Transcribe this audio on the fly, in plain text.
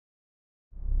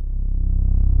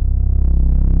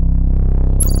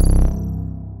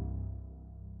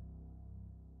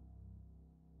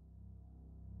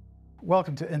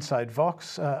Welcome to Inside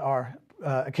Vox, our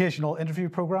occasional interview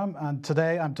program. And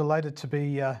today I'm delighted to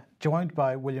be joined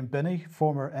by William Binney,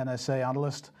 former NSA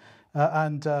analyst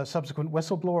and subsequent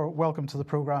whistleblower. Welcome to the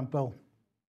program, Bill.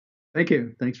 Thank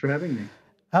you. Thanks for having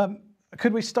me.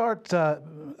 Could we start,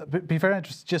 be very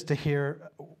interested just to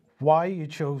hear why you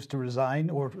chose to resign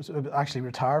or actually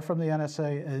retire from the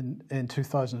NSA in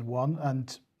 2001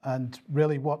 and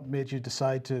really what made you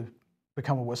decide to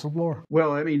become a whistleblower?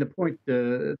 Well, I mean, the point,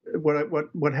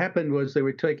 what happened was they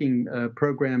were taking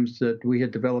programs that we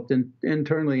had developed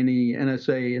internally in the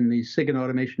NSA in the SIGINT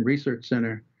Automation Research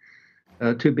Center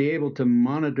to be able to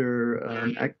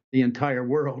monitor the entire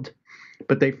world.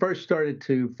 But they first started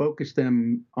to focus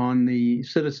them on the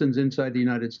citizens inside the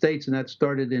United States, and that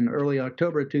started in early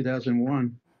October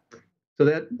 2001. So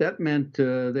that meant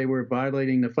they were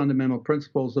violating the fundamental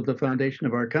principles of the foundation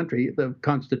of our country, the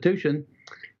Constitution.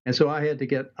 And so I had to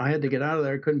get out of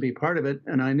there. Couldn't be part of it.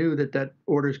 And I knew that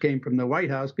orders came from the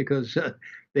White House because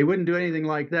they wouldn't do anything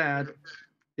like that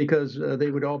because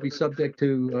they would all be subject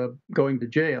to going to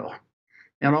jail.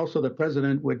 And also the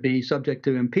president would be subject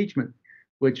to impeachment,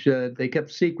 which they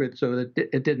kept secret so that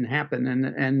it didn't happen.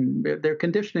 And they're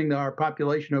conditioning our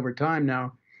population over time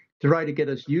now to try to get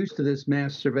us used to this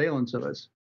mass surveillance of us.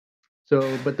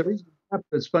 So, but the reason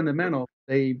is fundamental.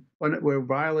 They were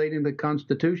violating the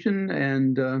Constitution,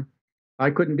 and I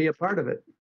couldn't be a part of it.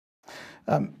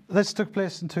 This took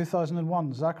place in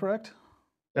 2001, is that correct?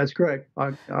 That's correct,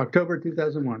 October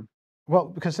 2001. Well,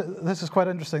 because this is quite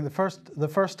interesting. The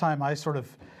first time I sort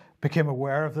of became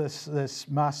aware of this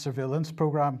mass surveillance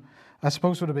program, I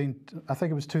suppose would have been, I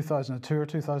think it was 2002 or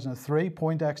 2003,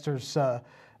 Poindexter's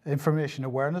Information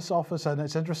Awareness Office, and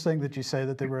it's interesting that you say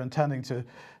that they were intending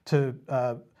to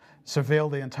surveil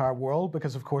the entire world,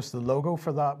 because of course the logo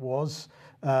for that was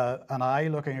an eye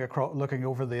looking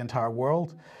over the entire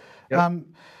world. Yep.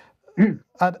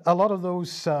 And a lot of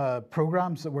those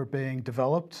programs that were being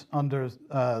developed under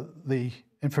the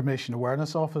Information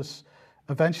Awareness Office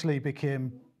eventually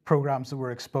became programs that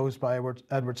were exposed by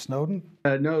Edward Snowden.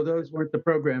 No, those weren't the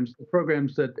programs. The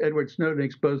programs that Edward Snowden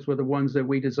exposed were the ones that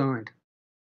we designed.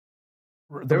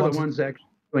 They're the ones actually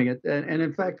doing it. And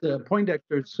in fact,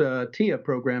 Poindexter's TIA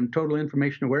program, Total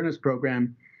Information Awareness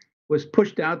Program, was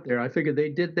pushed out there. I figured they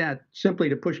did that simply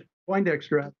to push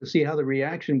Poindexter out to see how the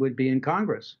reaction would be in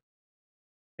Congress.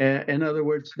 In other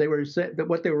words, they were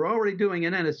what they were already doing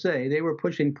in NSA, they were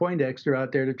pushing Poindexter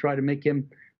out there to try to make him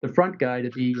the front guy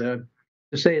to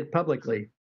say it publicly.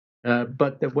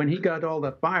 But when he got all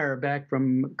the fire back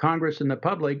from Congress and the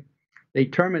public, they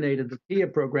terminated the TIA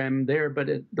program there, but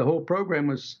the whole program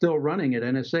was still running at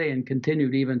NSA and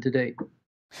continued even today.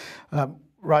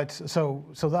 Right. So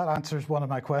that answers one of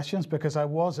my questions, because I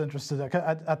was interested.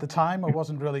 At the time, I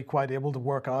wasn't really quite able to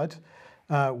work out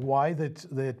why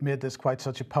they'd made this quite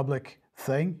such a public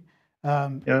thing.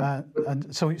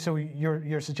 And so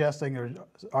you're suggesting or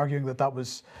arguing that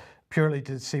was purely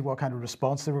to see what kind of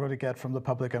response they were going to get from the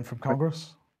public and from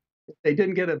Congress? If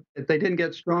they didn't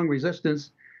get strong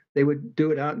resistance, they would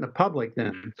do it out in the public.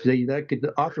 Then see, that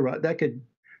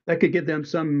could give them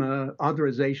some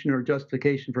authorization or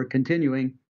justification for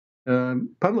continuing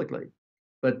publicly.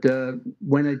 But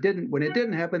when it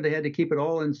didn't happen, they had to keep it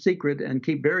all in secret and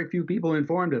keep very few people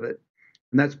informed of it,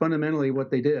 and that's fundamentally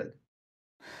what they did.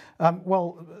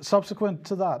 Well, subsequent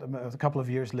to that, a couple of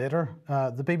years later,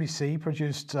 the BBC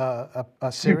produced a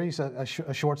series,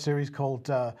 a short series called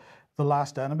 "The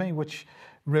Last Enemy," which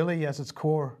really, as its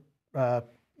core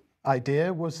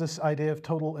idea, was this idea of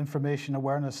total information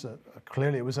awareness.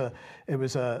 Clearly, it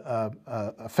was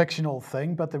a fictional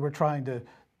thing, but they were trying to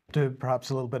do perhaps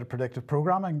a little bit of predictive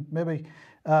programming, maybe.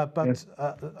 But yes.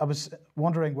 I was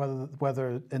wondering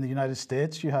whether in the United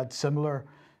States you had similar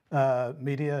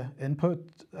media input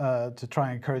to try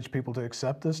and encourage people to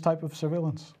accept this type of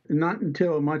surveillance. Not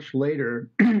until much later.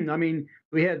 I mean,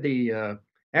 we had the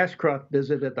Ashcroft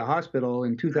visit at the hospital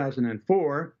in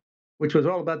 2004. Which was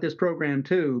all about this program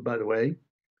too, by the way.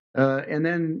 And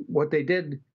then what they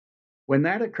did when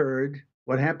that occurred,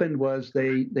 what happened was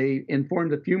they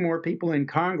informed a few more people in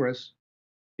Congress,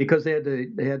 because they had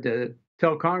to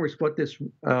tell Congress what this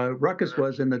ruckus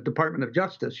was in the Department of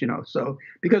Justice, So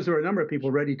because there were a number of people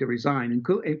ready to resign,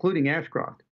 including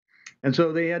Ashcroft, and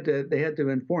so they had to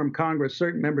inform Congress,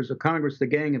 certain members of Congress, the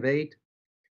Gang of Eight,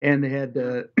 and they had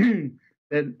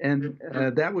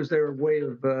that was their way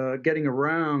of getting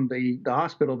around the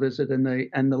hospital visit and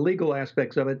the legal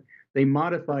aspects of it. They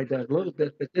modified that a little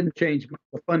bit, but didn't change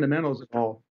the fundamentals at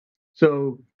all.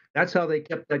 So that's how they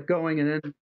kept that going. And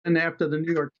then after the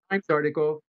New York Times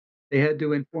article, they had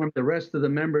to inform the rest of the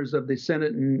members of the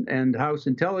Senate and House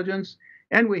Intelligence,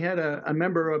 And we had a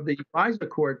member of the FISA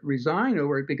court resign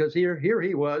over it because here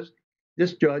he was,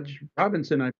 this Judge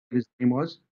Robinson, I believe his name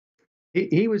was.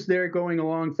 He was there going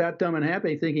along fat, dumb, and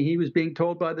happy, thinking he was being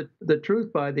told by the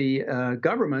truth by the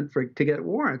government to get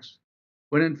warrants,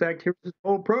 when in fact here's this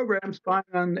whole program spying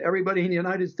on everybody in the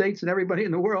United States and everybody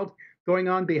in the world going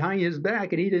on behind his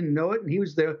back, and he didn't know it. And he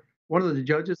was one of the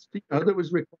judges that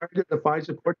was required at the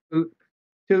FISA court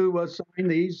to sign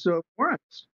these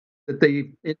warrants that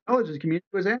the intelligence community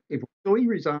was asking for. So he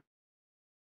resigned,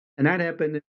 and that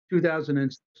happened in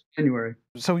 2006, January.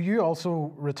 So you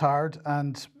also retired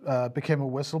and became a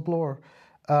whistleblower.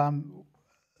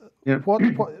 Yeah.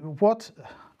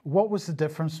 What was the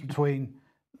difference between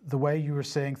the way you were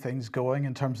seeing things going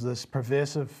in terms of this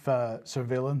pervasive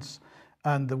surveillance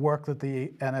and the work that the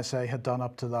NSA had done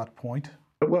up to that point?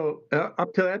 Well,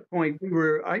 up to that point,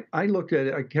 I looked at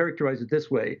it, I characterized it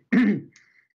this way.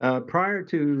 Prior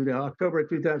to October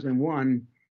 2001,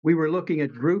 we were looking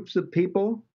at groups of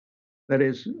people, that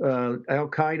is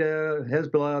Al-Qaeda,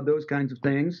 Hezbollah, those kinds of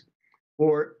things,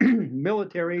 or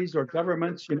militaries or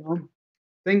governments,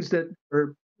 things that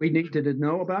we needed to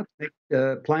know about, make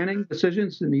planning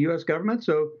decisions in the U.S. government.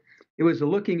 So it was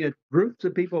looking at groups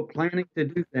of people planning to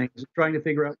do things, trying to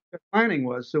figure out what their planning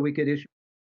was so we could issue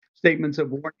statements of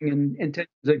warning and intentions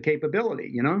and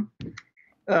capability,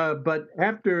 But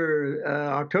after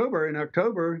in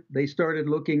October, they started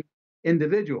looking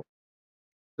individual.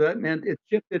 So that meant it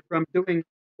shifted from looking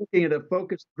at a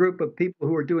focused group of people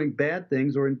who are doing bad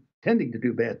things or intending to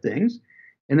do bad things,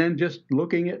 and then just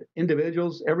looking at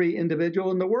individuals, every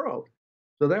individual in the world.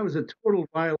 So that was a total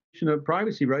violation of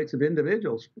privacy rights of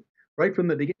individuals right from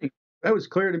the beginning. That was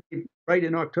clear to me right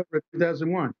in October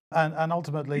 2001. And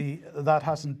ultimately, that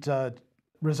hasn't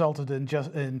resulted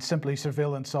in simply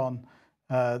surveillance on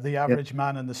the average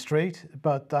man in the street,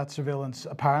 but that surveillance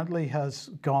apparently has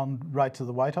gone right to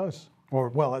the White House, or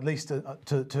well, at least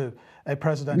to a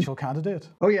presidential candidate.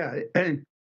 Oh yeah, and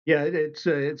yeah,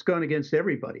 it's gone against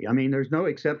everybody. I mean, there's no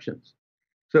exceptions.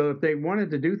 So if they wanted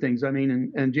to do things, I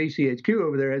mean, and GCHQ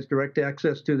over there has direct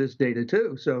access to this data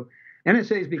too. So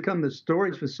NSA has become the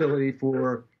storage facility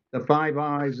for the Five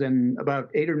Eyes and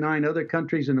about 8 or 9 other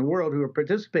countries in the world who are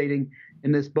participating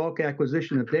in this bulk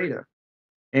acquisition of data.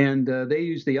 And they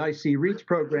use the IC Reach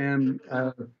program.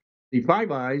 The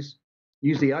Five Eyes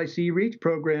use the IC Reach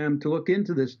program to look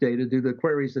into this data, do the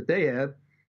queries that they have,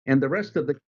 and the rest of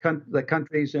the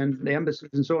countries and the embassies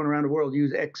and so on around the world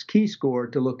use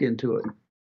XKeyscore to look into it.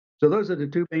 So those are the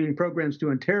two main programs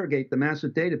to interrogate the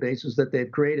massive databases that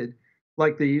they've created,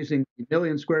 like they're using the 1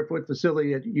 million square foot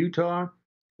facility at Utah.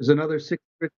 There's another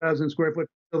 600,000 square foot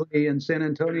facility in San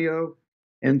Antonio,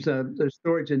 and there's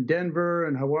storage in Denver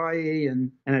and Hawaii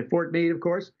and at Fort Meade, of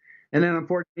course. And then on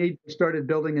Fort Meade, they started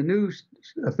building a new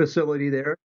facility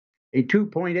there, a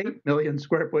 2.8 million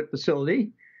square foot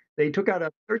facility. They took out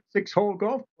a 36-hole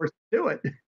golf course to do it.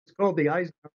 It's called the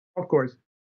Eisenhower Golf Course.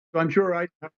 So I'm sure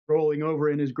Eisenhower's rolling over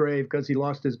in his grave because he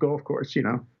lost his golf course,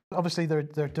 Obviously, they're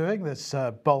doing this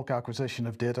bulk acquisition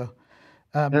of data,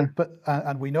 Yeah.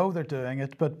 and we know they're doing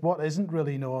it. But what isn't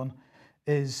really known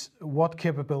is what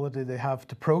capability they have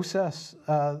to process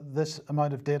this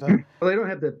amount of data. Well, they don't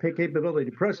have the capability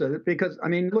to process it because, I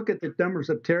mean, look at the numbers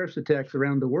of terrorist attacks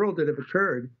around the world that have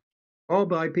occurred, all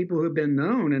by people who have been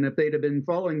known. And if they'd have been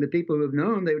following the people who have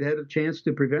known, they would have had a chance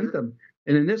to prevent them.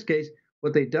 And in this case,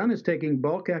 what they've done is taking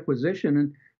bulk acquisition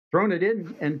and thrown it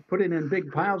in and put it in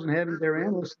big piles and having their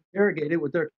analysts interrogate it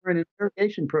with their current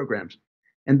interrogation programs.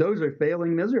 And those are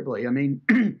failing miserably. I mean,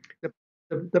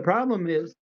 the problem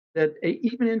is that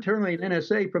even internally in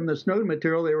NSA, from the Snowden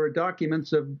material, there were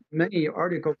documents of many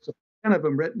articles, 10 of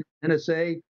them written in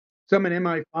NSA, some in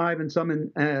MI5 and some in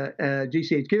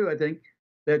GCHQ, I think,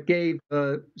 that gave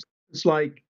it's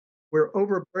like we're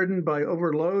overburdened by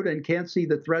overload and can't see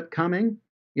the threat coming,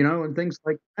 and things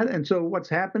like that. And so what's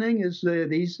happening is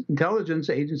these intelligence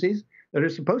agencies that are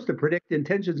supposed to predict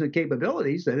intentions and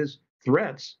capabilities, that is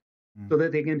threats, so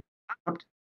that they can adopt,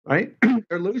 right?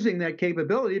 They're losing that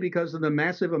capability because of the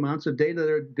massive amounts of data that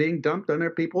are being dumped on their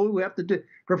people who have to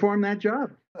perform that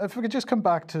job. If we could just come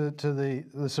back to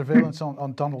the surveillance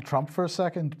on Donald Trump for a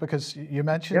second, because you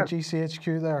mentioned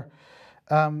GCHQ there.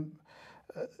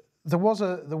 There was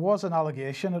an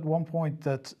allegation at one point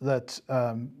that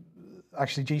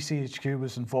actually GCHQ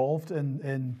was involved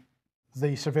in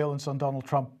the surveillance on Donald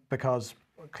Trump, because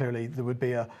clearly there would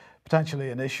be potentially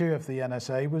an issue if the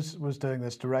NSA was doing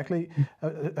this directly.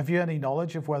 Have you any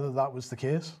knowledge of whether that was the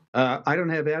case? I don't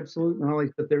have absolute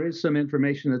knowledge, but there is some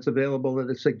information that's available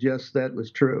that suggests that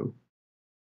was true.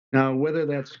 Now, whether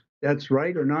that's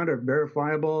right or not or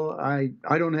verifiable, I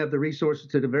don't have the resources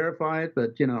to verify it,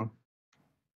 but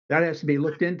that has to be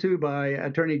looked into by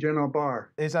Attorney General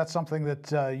Barr. Is that something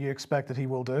that you expect that he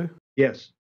will do?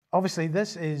 Yes. Obviously,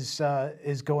 this is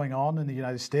going on in the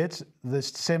United States. This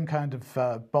same kind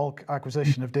of bulk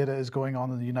acquisition of data is going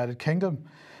on in the United Kingdom.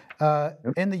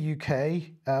 In the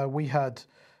UK, we had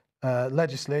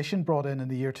legislation brought in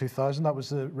the year 2000. That was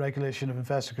the Regulation of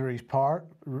Investigatory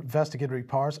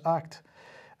Powers Act.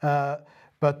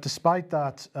 But despite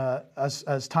that,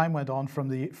 as time went on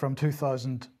from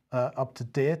 2000 up to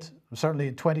date, certainly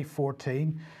in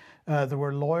 2014, there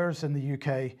were lawyers in the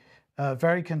UK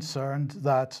very concerned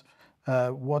that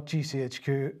what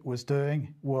GCHQ was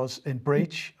doing was in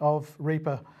breach of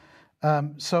RIPA.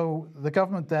 So the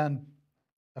government then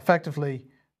effectively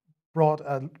brought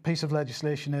a piece of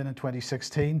legislation in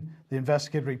 2016, the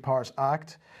Investigatory Powers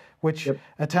Act, which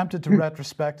attempted to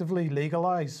retrospectively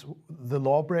legalize the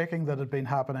law breaking that had been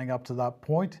happening up to that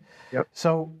point.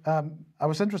 So I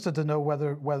was interested to know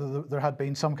whether there had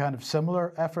been some kind of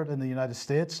similar effort in the United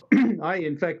States. I,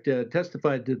 in fact,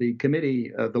 testified to the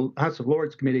committee, the House of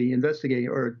Lords committee, investigating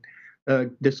or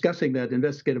discussing that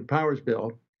investigative powers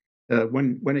bill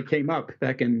when it came up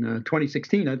back in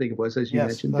 2016, I think it was, as you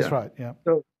mentioned. Yes, that's right. Yeah.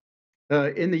 So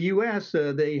in the U.S.,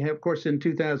 they have, of course, in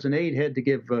 2008 had to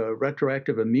give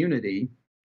retroactive immunity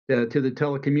to the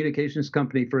telecommunications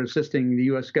company for assisting the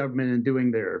U.S. government in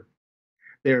doing their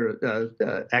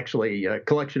actually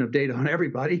collection of data on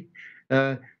everybody.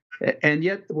 And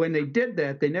yet, when they did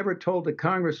that, they never told the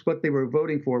Congress what they were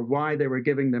voting for, why they were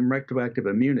giving them retroactive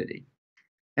immunity.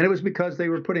 And it was because they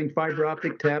were putting fiber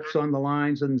optic taps on the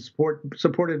lines and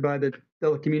supported by the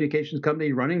telecommunications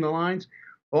company running the lines.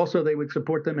 Also, they would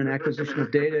support them in acquisition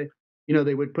of data. You know,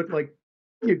 they would put, like,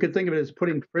 you could think of it as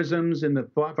putting prisms in the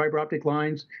fiber optic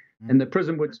lines, and the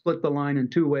prism would split the line in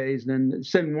two ways, and then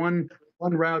send one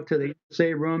route to the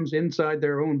NSA rooms inside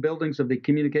their own buildings of the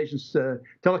communications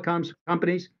telecoms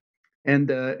companies. And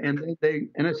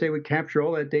NSA would capture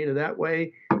all that data that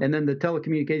way, and then the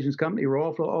telecommunications company were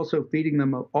also feeding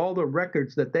them all the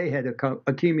records that they had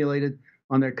accumulated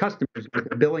on their customers, like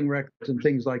the billing records and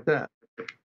things like that.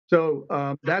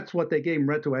 So that's what they gave them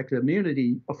retroactive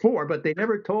immunity for, but they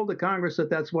never told the Congress that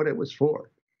that's what it was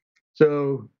for.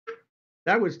 So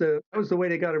that was the way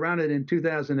they got around it in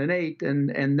 2008,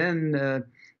 and then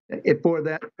for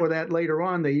that later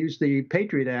on, they used the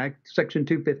Patriot Act, Section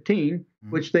 215,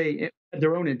 which they had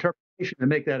their own interpretation to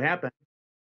make that happen.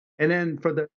 And then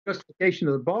for the justification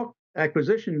of the bulk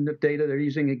acquisition of data, they're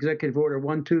using Executive Order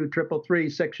 12333,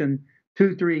 Section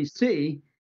 23C,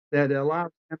 that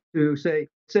allows them to say, it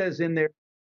says in there,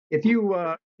 if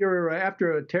you're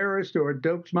after a terrorist or a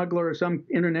dope smuggler or some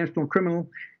international criminal,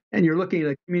 and you're looking at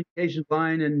a communications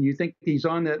line and you think he's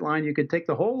on that line, you could take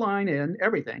the whole line and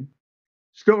everything,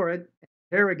 store it,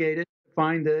 interrogate it,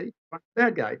 find the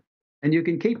bad guy, and you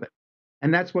can keep it.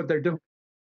 And that's what they're doing.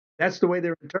 That's the way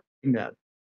they're interpreting that.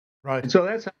 Right. And so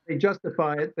that's how they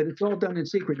justify it, but it's all done in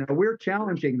secret. Now, we're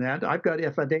challenging that. I've got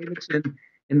affidavits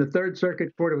in the Third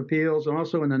Circuit Court of Appeals and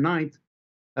also in the Ninth.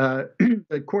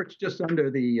 The court's just under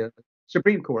the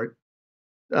Supreme Court,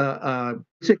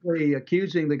 basically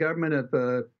accusing the government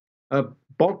of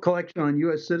bulk collection on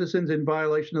U.S. citizens in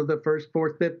violation of the First,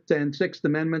 Fourth, Fifth, and Sixth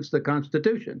Amendments to the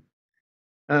Constitution,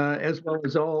 as well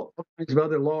as all kinds of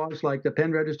other laws like the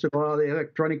Pen Register Law, the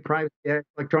Electronic Privacy Act,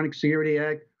 Electronic Security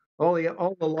Act, all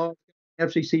the laws,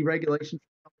 FCC regulations,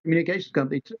 communications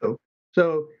company too.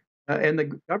 So, and the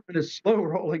government is slow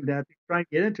rolling that, trying to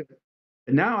get into it.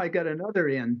 And now I got another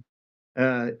in,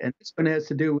 and this one has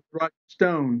to do with Roger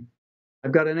Stone.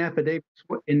 I've got an affidavit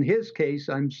in his case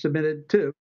I'm submitted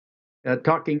to,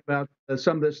 talking about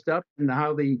some of this stuff and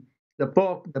how the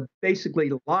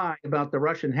basically lie about the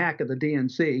Russian hack of the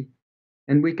DNC,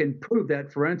 and we can prove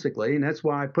that forensically, and that's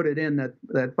why I put it in that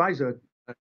FISA,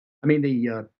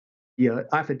 the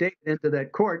affidavit into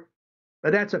that court,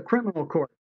 but that's a criminal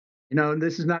court, and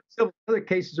this is not civil. Other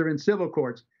cases are in civil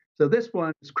courts, so this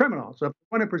one is criminal. So if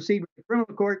we want to proceed with the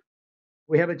criminal court,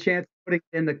 we have a chance of putting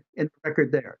it in the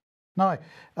record there. Now,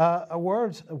 a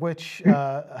word which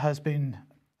has been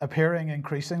appearing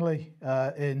increasingly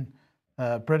in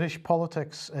British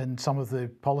politics, in some of the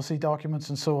policy documents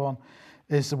and so on,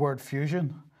 is the word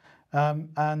fusion.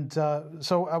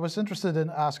 So I was interested in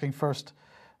asking first,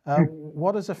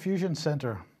 what is a fusion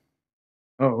center?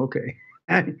 Oh, okay.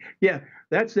 Yeah,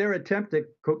 that's their attempt to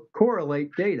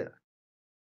correlate data,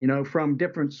 from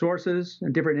different sources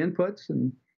and different inputs,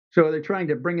 and so they're trying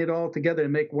to bring it all together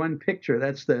and make one picture.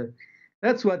 That's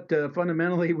what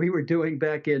fundamentally we were doing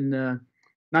back in the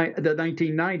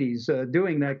 1990s,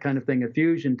 doing that kind of thing, a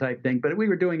fusion type thing. But we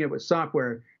were doing it with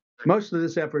software. Most of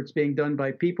this effort's being done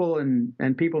by people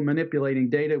and people manipulating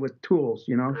data with tools,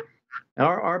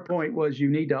 Our point was you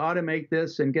need to automate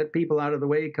this and get people out of the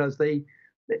way because they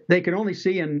can only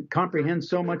see and comprehend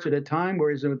so much at a time,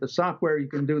 whereas with the software you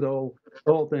can do the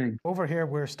whole thing. Over here,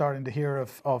 we're starting to hear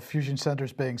of fusion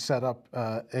centers being set up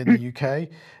in the UK,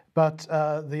 but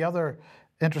the other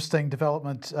interesting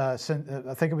development, I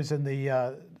think it was in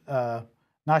the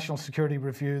National Security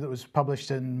Review that was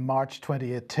published in March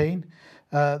 2018.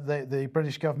 The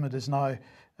British government is now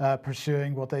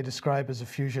pursuing what they describe as a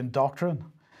fusion doctrine.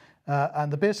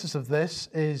 And the basis of this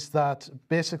is that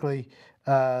basically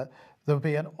there'll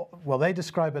be they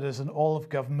describe it as an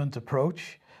all-of-government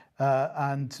approach.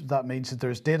 And that means that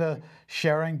there's data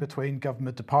sharing between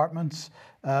government departments,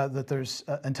 that there's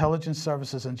intelligence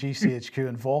services and GCHQ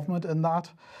involvement in that.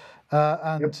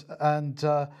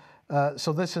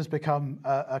 So this has become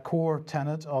a core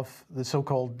tenet of the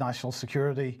so-called national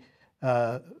security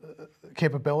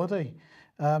capability.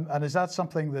 And is that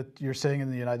something that you're seeing in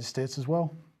the United States as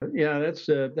well? Yeah, that's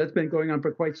been going on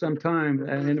for quite some time,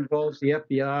 and it involves the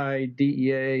FBI,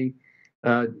 DEA,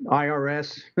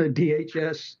 IRS,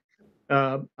 DHS,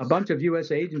 a bunch of U.S.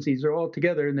 agencies are all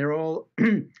together, and they're all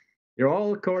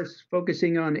of course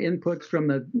focusing on inputs from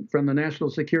the National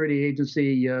Security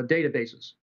Agency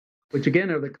databases, which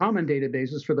again are the common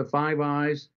databases for the Five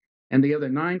Eyes and the other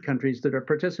 9 countries that are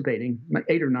participating,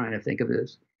 8 or 9, I think it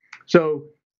is. So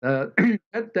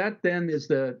that then is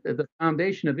the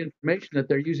foundation of information that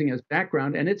they're using as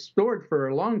background, and it's stored for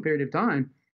a long period of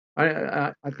time.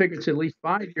 I figure it's at least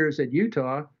 5 years at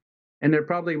Utah, and they're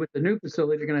probably with the new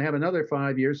facility they're going to have another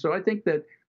 5 years. So I think that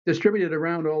distributed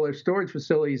around all their storage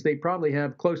facilities, they probably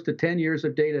have close to 10 years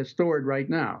of data stored right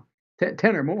now,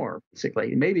 10 or more,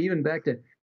 basically, maybe even back to,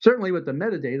 certainly with the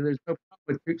metadata, there's no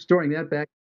problem with storing that back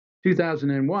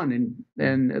 2001,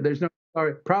 and there's no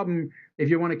problem if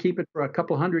you want to keep it for a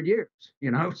couple hundred years,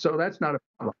 so that's not a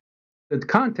problem. The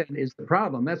content is the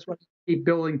problem. That's why you keep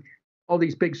building all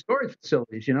these big storage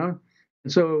facilities, and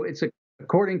so it's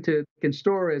according to can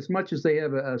store as much as they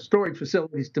have storage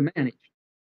facilities to manage,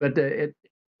 but it's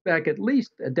back at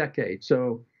least a decade.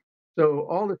 So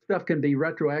all the stuff can be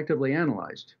retroactively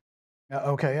analyzed.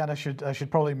 Okay, and I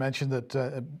should probably mention that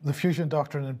the fusion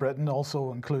doctrine in Britain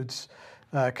also includes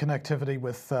connectivity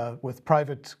with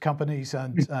private companies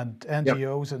and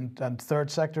NGOs and third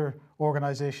sector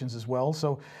organizations as well.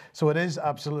 So it is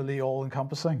absolutely all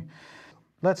encompassing.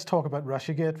 Let's talk about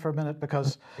Russiagate for a minute,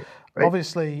 because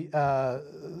obviously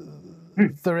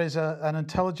there is an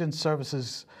intelligence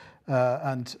services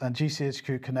and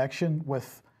GCHQ connection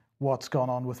with what's gone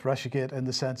on with Russiagate, in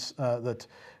the sense that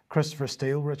Christopher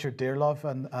Steele, Richard Dearlove,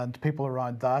 and people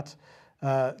around that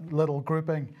little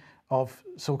grouping of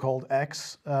so-called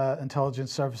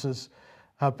ex-intelligence services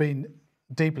have been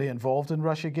deeply involved in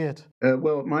Russiagate.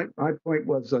 Well, my point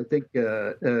was, I think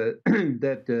that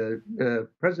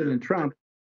President Trump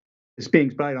is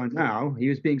being spied on now. He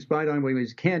was being spied on when he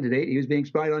was a candidate. He was being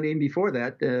spied on even before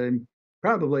that,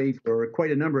 probably for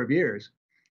quite a number of years,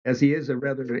 as he is a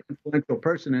rather influential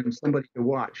person and somebody to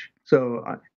watch. So,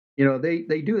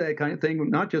 they do that kind of thing,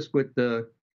 not just with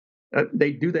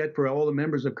they do that for all the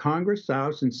members of Congress, the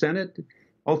House and Senate,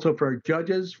 also for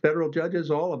judges, federal judges,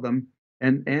 all of them,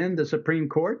 and the Supreme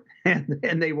Court,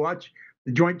 and they watch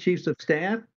the Joint Chiefs of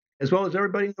Staff, as well as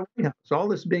everybody in the White House. All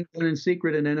this is being done in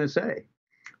secret in NSA.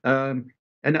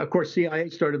 And of course, CIA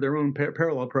started their own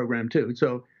parallel program too.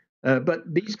 So, but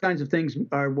these kinds of things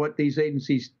are what these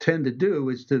agencies tend to do,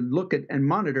 is to look at and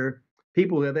monitor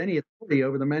people who have any authority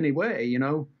over them anyway,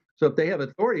 So if they have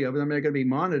authority over them, they're going to be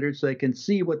monitored so they can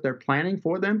see what they're planning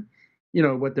for them,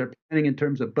 what they're planning in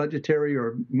terms of budgetary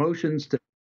or motions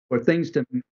or things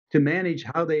to manage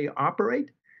how they operate,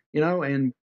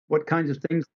 and what kinds of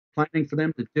things planning for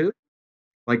them to do,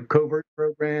 like covert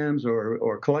programs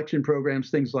or collection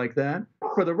programs, things like that.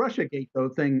 For the Russiagate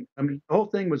thing, the whole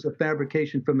thing was a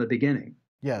fabrication from the beginning.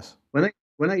 Yes. When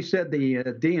they said the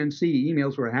DNC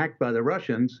emails were hacked by the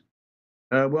Russians,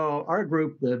 well, our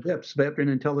group, the VIPs, Veteran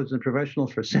Intelligence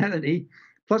Professionals for Sanity,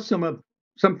 plus some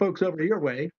folks over your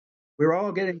way, we were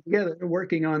all getting together,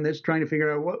 working on this, trying to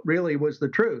figure out what really was the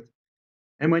truth.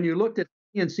 And when you looked at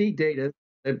DNC data,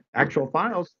 the actual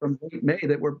files from late May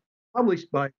that were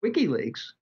published by WikiLeaks,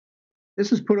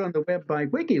 this is put on the web by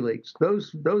WikiLeaks.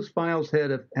 Those files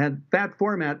had fat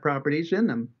format properties in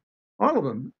them, all of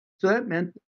them. So that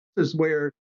meant this is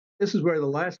where the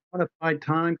last modified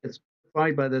time gets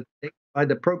modified by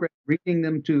the program reading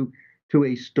them to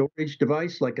a storage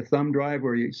device like a thumb drive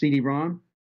or a CD-ROM.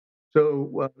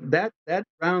 So that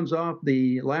rounds off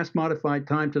the last modified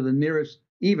time to the nearest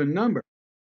even number,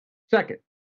 second.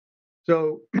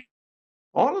 So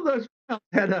all of those files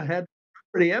had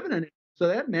property evidence. So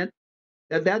that meant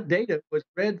that data was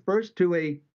read first to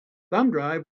a thumb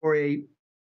drive or a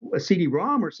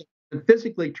CD-ROM or something, and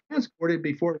physically transported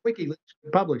before WikiLeaks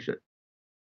could publish it.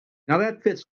 Now that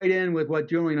fits right in with what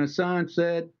Julian Assange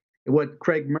said, what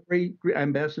Craig Murray,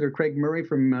 Ambassador Craig Murray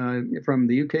from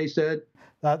the UK said.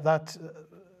 That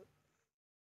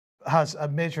has a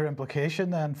major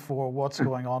implication then for what's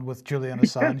going on with Julian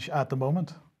Assange at the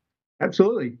moment.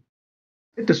 Absolutely.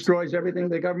 It destroys everything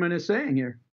the government is saying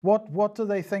here. What do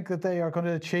they think that they are going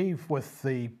to achieve with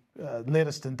the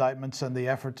latest indictments and the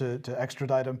effort to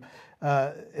extradite him?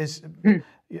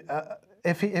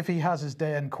 If he has his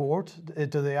day in court,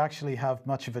 do they actually have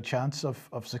much of a chance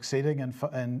of succeeding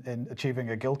in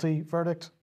achieving a guilty verdict?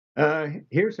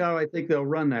 Here's how I think they'll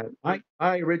run that.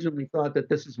 I originally thought that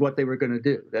this is what they were going to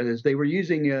do. That is, they were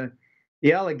using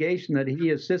the allegation that he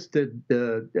assisted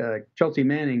Chelsea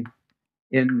Manning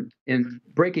in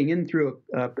breaking in through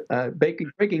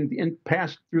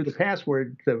past through the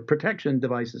password, the protection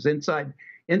devices inside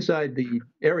the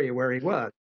area where he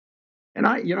was. And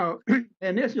I,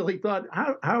 initially thought,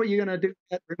 how are you going to do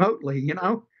that remotely?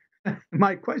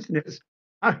 My question is,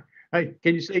 can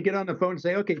you get on the phone and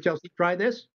say, okay, Chelsea, try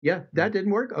this? Yeah, that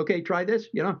didn't work. Okay, try this.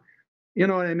 You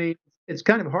know what I mean? It's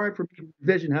kind of hard for me to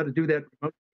envision how to do that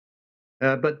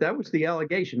remotely. But that was the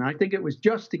allegation. I think it was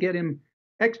just to get him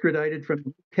extradited from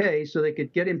the UK so they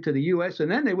could get him to the US, and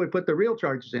then they would put the real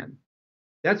charges in.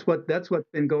 That's what's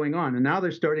been going on, and now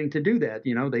they're starting to do that.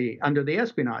 Under the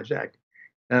Espionage Act.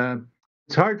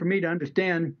 It's hard for me to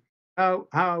understand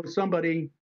how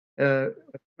somebody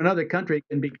another country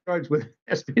can be charged with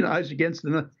espionage against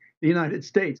the United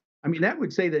States. I mean, that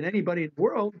would say that anybody in the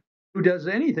world who does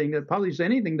anything, that publishes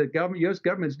anything that U.S.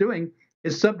 government's doing,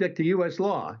 is subject to U.S.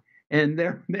 law, and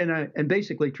they're and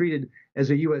basically treated as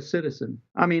a U.S. citizen.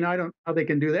 I mean, I don't know how they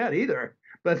can do that either,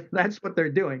 but that's what they're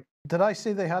doing. Did I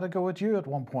see they had a go at you at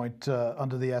one point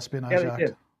under the Espionage Act?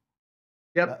 Did.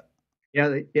 Yep.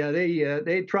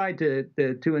 They tried to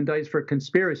indict for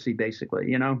conspiracy,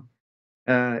 basically,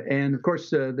 and of course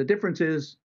the difference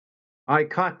is I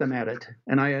caught them at it,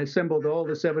 and I assembled all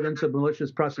this evidence of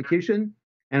malicious prosecution,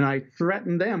 and I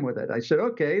threatened them with it. I said,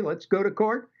 okay, let's go to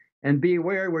court, and be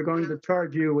aware we're going to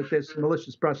charge you with this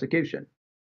malicious prosecution.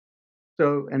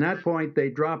 So at that point, they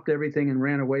dropped everything and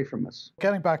ran away from us.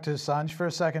 Getting back to Assange for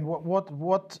a second,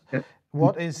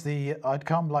 what is the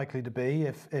outcome likely to be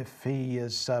if he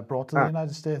is brought to the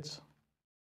United States?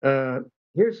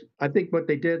 Here's, I think, what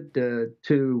they did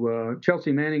to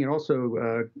Chelsea Manning and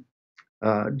also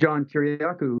John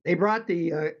Kiriakou. They brought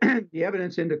the the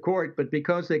evidence into court, but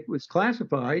because it was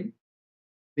classified,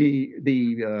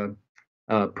 the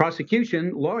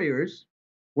prosecution lawyers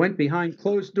went behind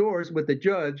closed doors with the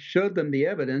judge, showed them the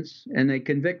evidence, and they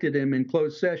convicted him in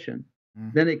closed session. Mm-hmm.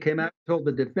 Then they came out and told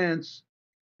the defense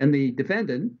and the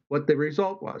defendant what the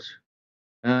result was.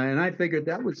 And I figured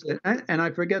that was it. And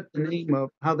I forget the name of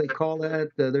how they call that.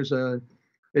 There's a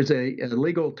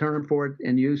legal term for it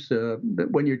in use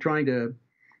when you're trying to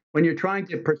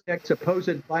protect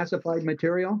supposed classified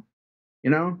material,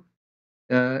 and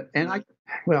I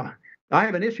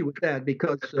have an issue with that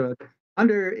because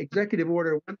under Executive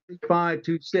Order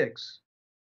 13526,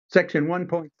 Section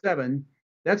 1.7,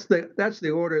 that's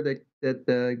the order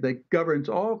that governs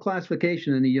all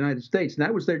classification in the United States, and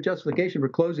that was their justification for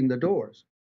closing the doors.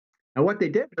 Now, what they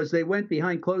did was they went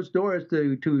behind closed doors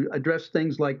to address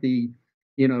things like the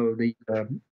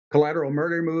collateral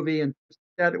murder movie and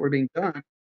that were being done,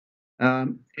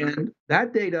 and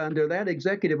that data under that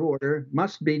executive order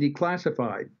must be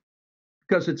declassified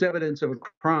because it's evidence of a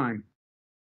crime.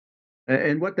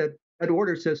 And what that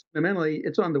order says fundamentally,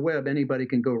 it's on the web. Anybody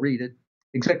can go read it.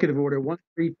 Executive Order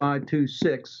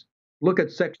 13526. Look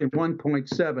at Section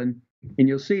 1.7, and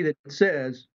you'll see that it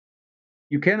says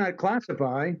you cannot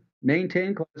classify,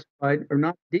 maintain classified, or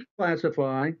not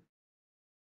declassify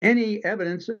any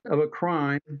evidence of a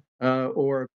crime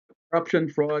or corruption,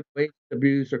 fraud, waste,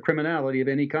 abuse, or criminality of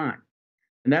any kind.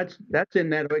 And that's in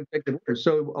that executive order.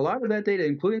 So a lot of that data,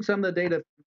 including some of the data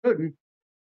from Snowden,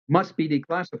 must be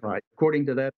declassified according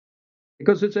to that,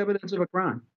 because it's evidence of a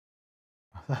crime.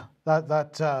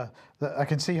 That I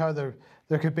can see how there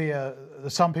could be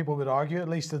some people would argue at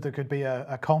least that there could be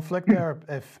a conflict there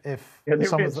if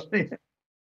some of the.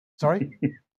 Sorry?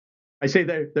 I say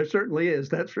there certainly is,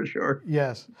 that's for sure.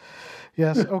 Yes.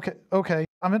 Okay.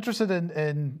 I'm interested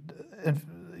in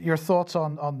your thoughts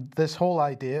on this whole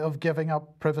idea of giving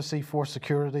up privacy for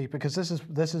security, because this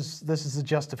is the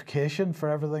justification for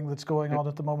everything that's going on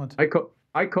at the moment.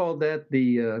 I call that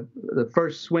the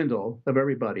first swindle of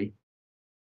everybody.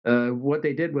 What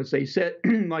they did was they said,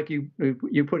 like you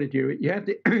put it, you have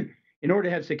to, in order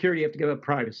to have security, you have to give up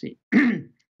privacy.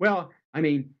 Well, I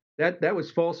mean, that was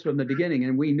false from the beginning,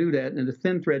 and we knew that. And the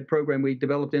thin thread program we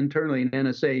developed internally in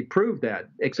NSA proved that,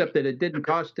 except that it didn't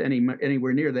cost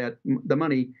anywhere near that the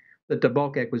money that the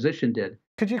bulk acquisition did.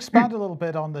 Could you expand a little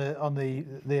bit on the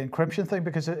encryption thing?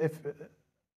 Because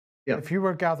Yeah. if you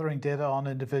were gathering data on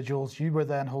individuals, you were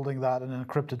then holding that in an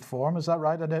encrypted form. Is that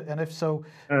right? And if so,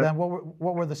 then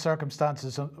what were the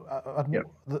circumstances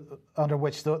under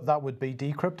which that would be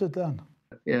decrypted then?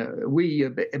 Yeah, we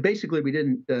basically we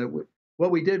didn't. What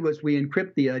we did was we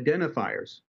encrypt the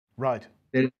identifiers. Right.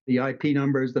 The IP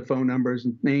numbers, the phone numbers,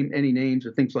 and any names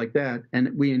or things like that,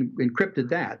 and we encrypted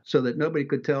that so that nobody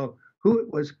could tell who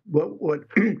it was, what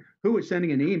who was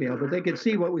sending an email, but they could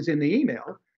see what was in the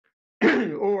email,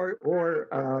 or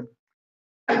or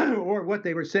what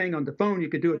they were saying on the phone. You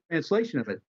could do a translation of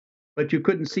it, but you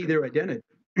couldn't see their identity,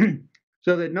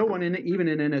 so that no one even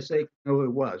in NSA could know who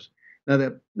it was. Now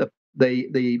the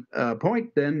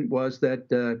point then was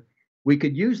that we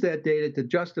could use that data to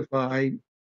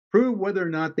prove whether or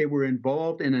not they were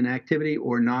involved in an activity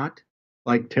or not,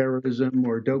 like terrorism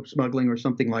or dope smuggling or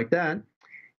something like that.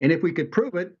 And if we could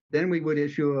prove it, then we would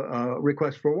issue a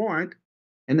request for warrant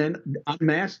and then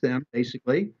unmask them,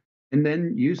 basically, and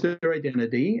then use their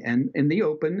identity and in the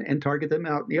open and target them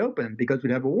out in the open because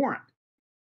we'd have a warrant.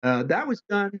 That was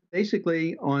done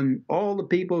basically on all the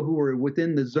people who were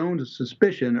within the zone of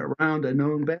suspicion around a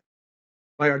known boundary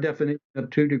by our definition of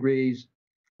 2 degrees,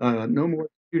 no more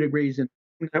than 2 degrees in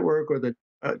the network or the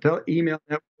email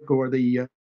network or the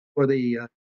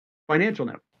financial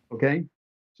network. Okay,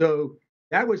 so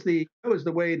that was the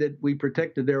way that we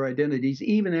protected their identities.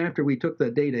 Even after we took the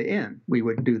data in, we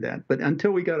would do that. But until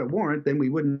we got a warrant, then we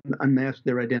wouldn't unmask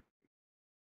their identity.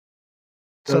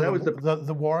 So that was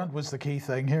the warrant was the key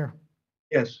thing here.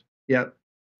 Yes, yeah,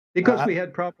 because we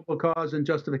had probable cause and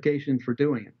justification for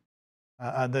doing it.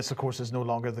 And this, of course, is no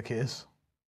longer the case.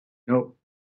 No.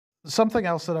 Something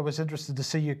else that I was interested to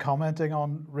see you commenting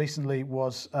on recently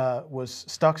was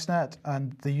Stuxnet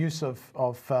and the use of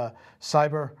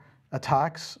cyber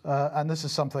attacks. And this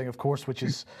is something, of course, which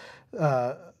is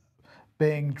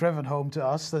being driven home to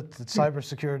us that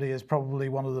cybersecurity is probably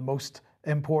one of the most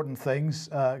important things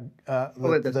that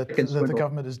the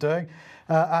government is doing,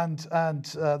 and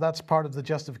that's part of the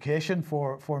justification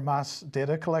for mass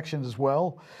data collection as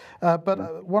well.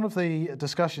 But one of the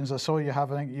discussions I saw you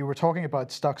having, you were talking about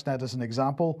Stuxnet as an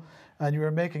example, and you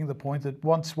were making the point that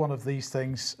once one of these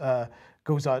things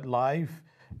goes out live,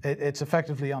 it's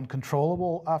effectively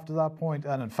uncontrollable after that point.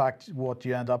 And in fact, what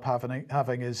you end up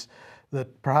having is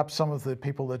that perhaps some of the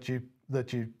people that you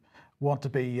want to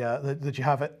be that you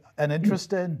have an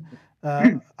interest in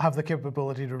have the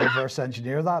capability to reverse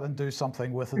engineer that and do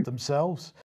something with it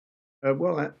themselves.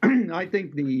 Well, I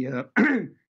think the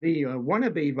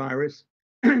wannabe virus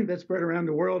that spread around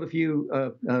the world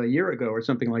a year ago or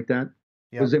something like that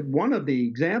was one of the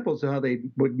examples of how they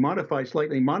would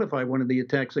slightly modify one of the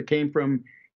attacks that came from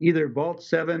either Vault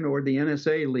 7 or the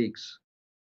NSA leaks.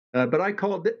 But I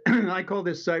call this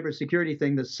cybersecurity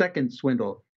thing the second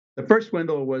swindle. The first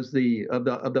swindle was of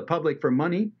the public for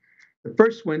money. The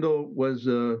first swindle was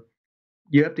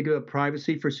you have to give up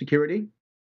privacy for security.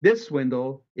 This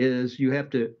swindle is you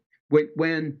have to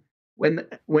when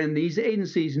these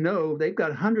agencies know they've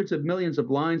got hundreds of millions of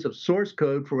lines of source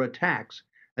code for attacks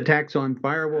on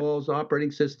firewalls, operating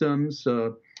systems,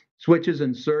 switches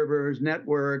and servers,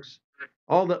 networks,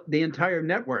 all the entire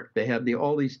network. They have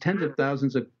all these tens of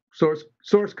thousands of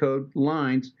source code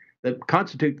lines that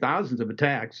constitute thousands of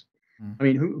attacks. I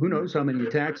mean, who knows how many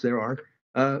attacks there are?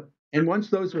 And once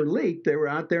those were leaked, they were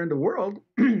out there in the world.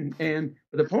 And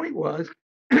the point was,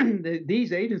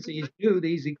 these agencies knew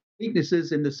these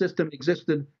weaknesses in the system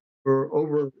existed for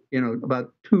over,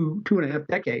 about two and a half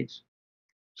decades.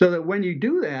 So that when you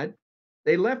do that,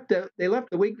 they left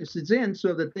the weaknesses in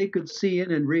so that they could see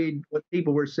in and read what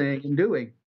people were saying and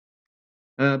doing.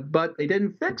 But they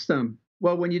didn't fix them.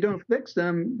 Well, when you don't fix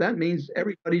them, that means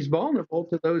everybody's vulnerable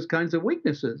to those kinds of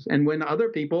weaknesses. And when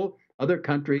other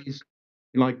countries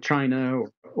like China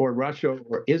or Russia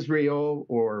or Israel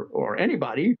or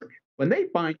anybody, when they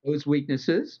find those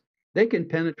weaknesses, they can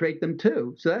penetrate them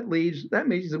too. So that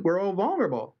means that we're all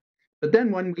vulnerable. But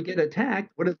then when we get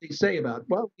attacked, what do they say about?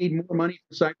 Well, we need more money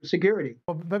for cybersecurity.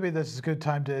 Well, maybe this is a good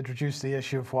time to introduce the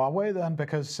issue of Huawei then,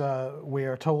 because we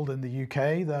are told in the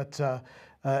UK that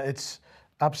it's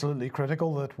absolutely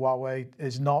critical that Huawei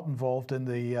is not involved in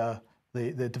the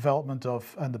development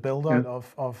of and the build out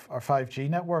of our 5G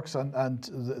networks, and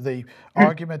the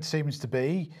argument seems to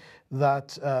be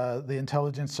that the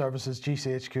intelligence services,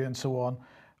 GCHQ and so on,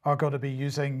 are going to be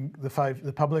using the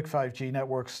public 5G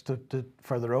networks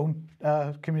for their own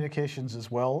communications as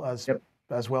well as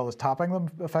as well as tapping them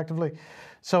effectively.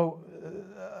 So,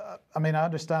 I mean, I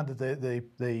understand that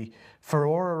the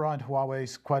furore around Huawei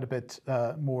is quite a bit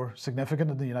more significant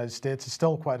in the United States. It's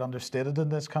still quite understated in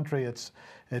this country. It's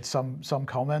some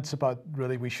comments about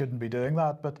really we shouldn't be doing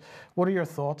that. But what are your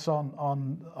thoughts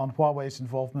on Huawei's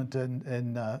involvement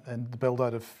in the build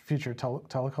out of future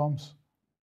telecoms?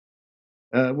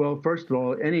 Well, first of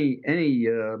all, any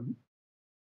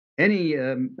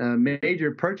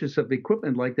major purchase of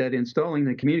equipment like that, installing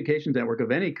the communications network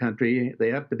of any country, they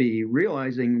have to be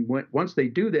realizing once they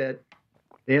do that,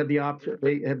 they have the option,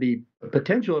 they have the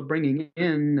potential of bringing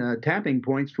in tapping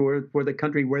points for the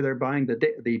country where they're buying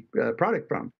the product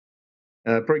from.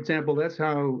 For example, that's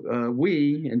how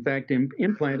we, in fact,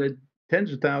 implanted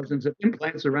tens of thousands of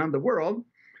implants around the world.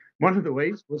 One of the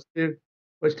ways was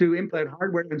to implant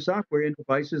hardware and software in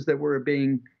devices that were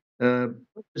being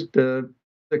purchased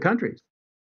the countries.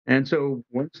 And so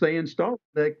once they installed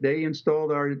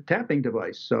our tapping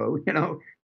device. So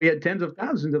we had tens of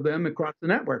thousands of them across the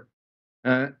network.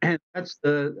 And that's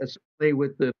certainly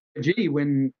with the 5G,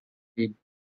 when the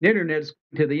internet is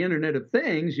to the Internet of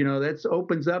Things, that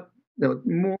opens up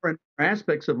more and more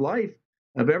aspects of life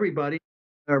of everybody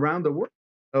around the world.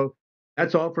 So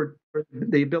that's all for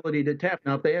the ability to tap.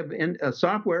 Now, if they have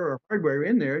software or hardware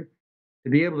in there to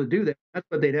be able to do that, that's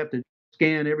what they'd have to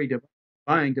scan every device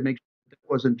buying to make sure that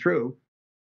wasn't true.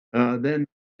 Then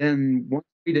once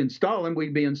we'd install them,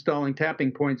 we'd be installing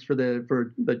tapping points for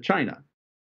the China,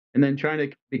 and then China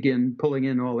could begin pulling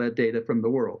in all that data from the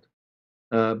world.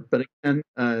 But again,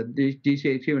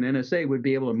 DCHQ and NSA would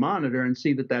be able to monitor and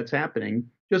see that that's happening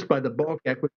just by the bulk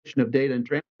acquisition of data and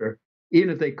transfer. Even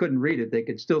if they couldn't read it, they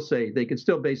could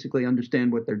still basically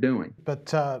understand what they're doing.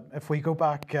 But if we go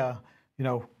back, a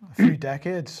few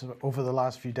decades, over the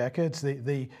last few decades,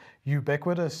 the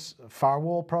ubiquitous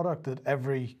firewall product that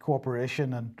every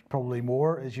corporation and probably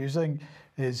more is using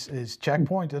is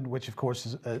Checkpoint, and which of course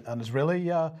is an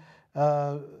Israeli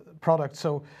product.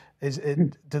 So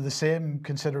do the same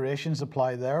considerations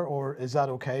apply there, or is that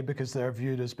okay because they're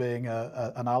viewed as being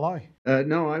an ally?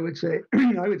 No, I would say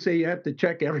you have to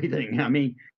check everything. I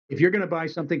mean, if you're going to buy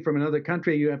something from another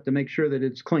country, you have to make sure that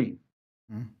it's clean.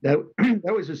 That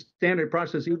was a standard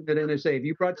process even at NSA. If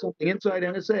you brought something inside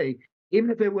NSA, even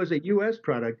if it was a U.S.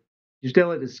 product, you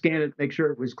still had to scan it, make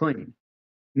sure it was clean.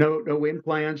 No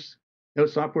implants, no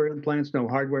software implants, no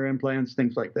hardware implants,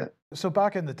 things like that. So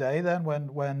back in the day, then,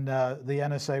 when the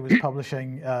NSA was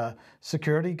publishing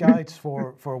security guides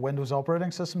for Windows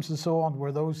operating systems and so on,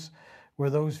 were those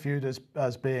viewed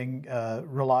as being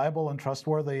reliable and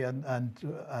trustworthy, and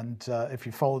if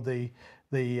you followed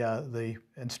the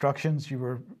instructions, you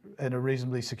were in a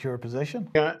reasonably secure position?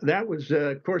 Yeah, that was,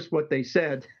 of course, what they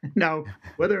said. Now,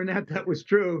 whether or not that was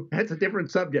true, that's a different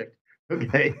subject.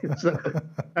 Okay, so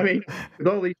I mean, with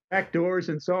all these backdoors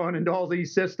and so on, and all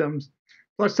these systems,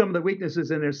 plus some of the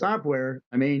weaknesses in their software,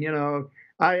 I mean,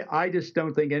 I just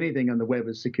don't think anything on the web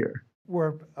is secure.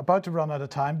 We're about to run out of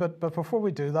time, but before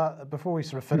we do that, before we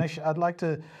sort of finish, I'd like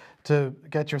to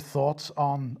get your thoughts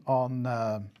on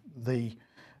the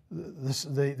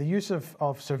use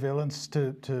of surveillance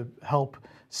to help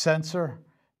censor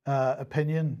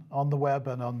opinion on the web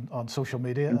and on social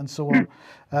media and so on,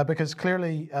 because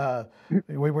clearly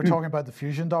we were talking about the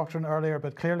fusion doctrine earlier,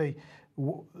 but clearly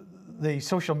the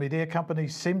social media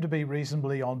companies seem to be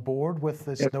reasonably on board with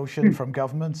this notion from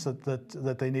governments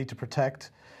that they need to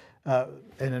protect,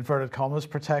 in inverted commas,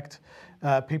 protect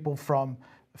people from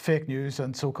fake news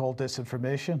and so-called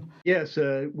disinformation. Yes,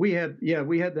 we had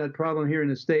that problem here in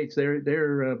the States.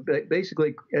 They're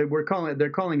basically they're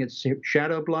calling it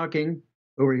shadow blocking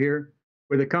over here,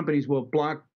 where the companies will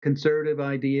block conservative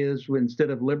ideas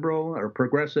instead of liberal or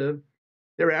progressive.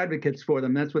 They're advocates for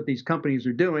them. That's what these companies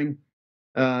are doing,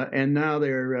 and now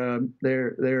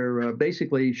they're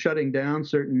basically shutting down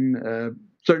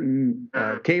certain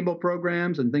cable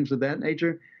programs and things of that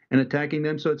nature and attacking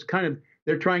them. So it's kind of,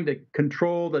 they're trying to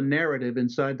control the narrative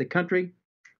inside the country.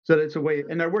 So that's a way,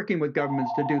 and they're working with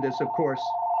governments to do this, of course.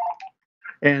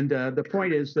 And the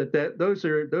point is that those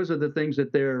are the things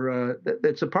that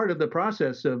that's a part of the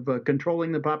process of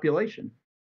controlling the population.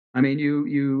 I mean,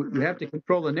 you have to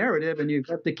control the narrative, and you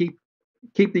have to keep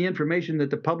the information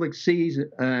that the public sees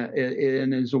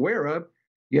and is aware of.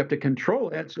 You have to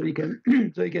control that so you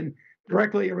can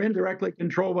directly or indirectly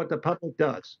control what the public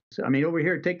does. So, I mean, over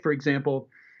here, for example,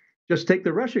 just take the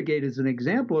Russiagate as an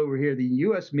example. Over here, the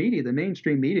U.S. media, the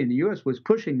mainstream media in the U.S. was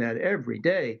pushing that every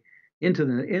day into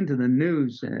the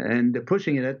news and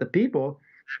pushing it at the people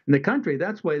in the country.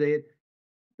 That's why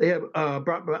they have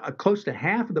brought close to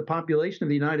half of the population of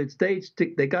the United States.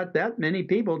 They got that many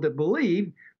people to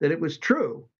believe that it was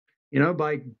true.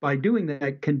 by doing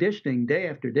that conditioning day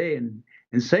after day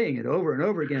and saying it over and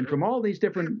over again from all these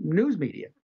different news media.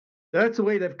 That's a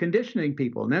way of conditioning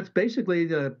people, and that's basically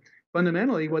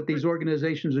fundamentally what these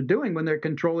organizations are doing when they're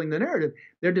controlling the narrative.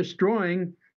 They're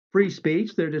destroying free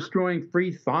speech. They're destroying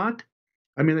free thought.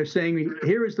 I mean, they're saying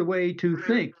here is the way to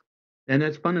think, and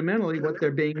that's fundamentally what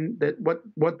they're being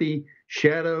what the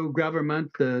shadow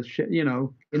government, in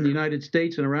the United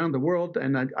States and around the world.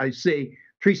 And I say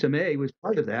Theresa May was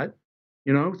part of that,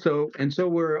 so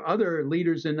were other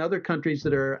leaders in other countries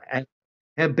that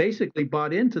have basically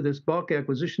bought into this bulk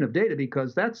acquisition of data,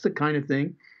 because that's the kind of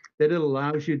thing that it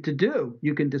allows you to do.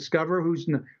 You can discover who's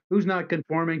not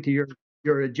conforming to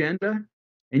your agenda,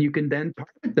 and you can then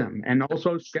target them and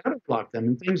also shadow block them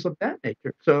and things of that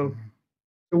nature. So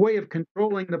the way of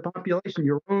controlling the population,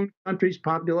 your own country's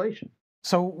population.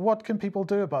 So what can people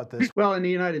do about this? Well, in the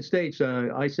United States,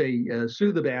 I say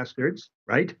sue the bastards,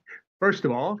 right? First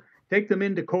of all, take them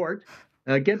into court,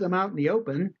 get them out in the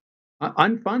open,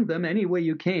 unfund them any way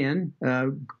you can,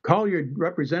 call your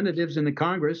representatives in the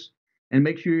Congress and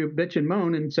make sure you bitch and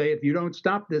moan and say, if you don't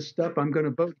stop this stuff, I'm going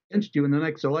to vote against you in the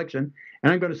next election,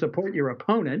 and I'm going to support your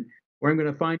opponent, or I'm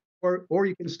going to find, or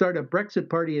you can start a Brexit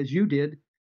party as you did,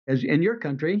 as in your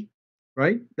country,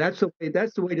 right? That's the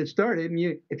way to start it.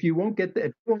 And if you won't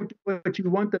do what you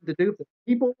want them to do, if the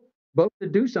people vote to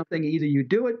do something, either you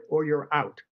do it or you're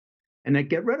out, and then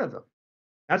get rid of them.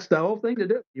 That's the whole thing to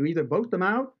do. You either vote them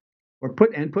out, or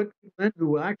put people in who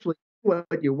will actually do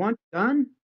what you want done,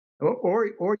 or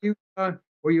you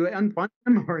unfund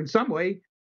them, or in some way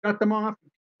cut them off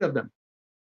of them.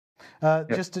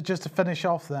 Just to finish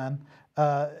off then,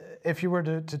 if you were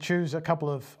to choose a couple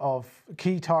of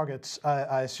key targets,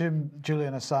 I assume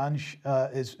Julian Assange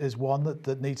is one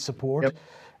that needs support.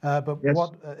 Yep. But yes.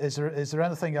 What is there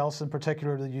anything else in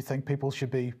particular that you think people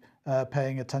should be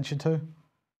paying attention to?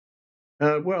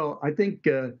 Well, I think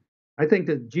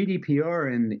that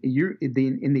GDPR in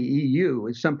the EU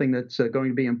is something that's going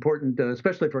to be important,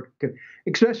 especially for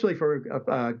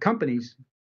companies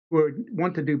who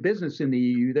want to do business in the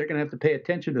EU. They're going to have to pay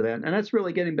attention to that, and that's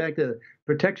really getting back to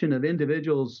protection of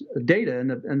individuals' data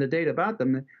and the data about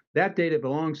them. That data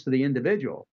belongs to the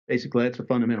individual. Basically, that's a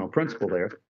fundamental principle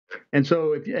there. And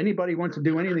so, if anybody wants to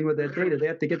do anything with that data, they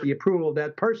have to get the approval of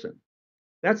that person.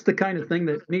 That's the kind of thing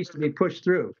that needs to be pushed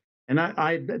through. And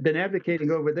I've been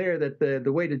advocating over there that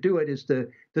the way to do it is to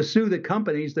sue the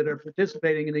companies that are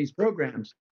participating in these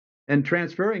programs and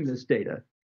transferring this data,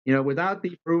 without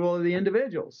the approval of the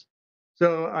individuals.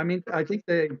 So, I mean, I think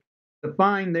the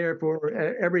fine there for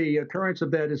every occurrence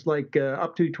of that is like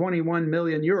up to 21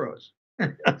 million euros.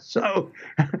 So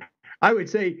I would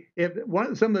say if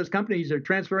some of those companies are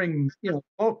transferring,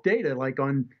 bulk data, like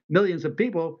on millions of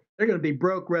people, they're going to be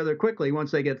broke rather quickly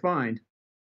once they get fined.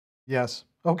 Yes.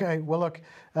 Okay. Well, look,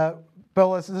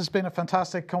 Bill, this has been a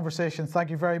fantastic conversation.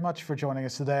 Thank you very much for joining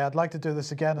us today. I'd like to do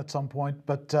this again at some point,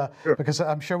 but Sure. Because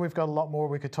I'm sure we've got a lot more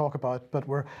we could talk about, but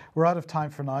we're out of time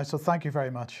for now. So thank you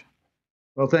very much.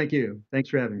 Well, thank you. Thanks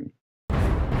for having me.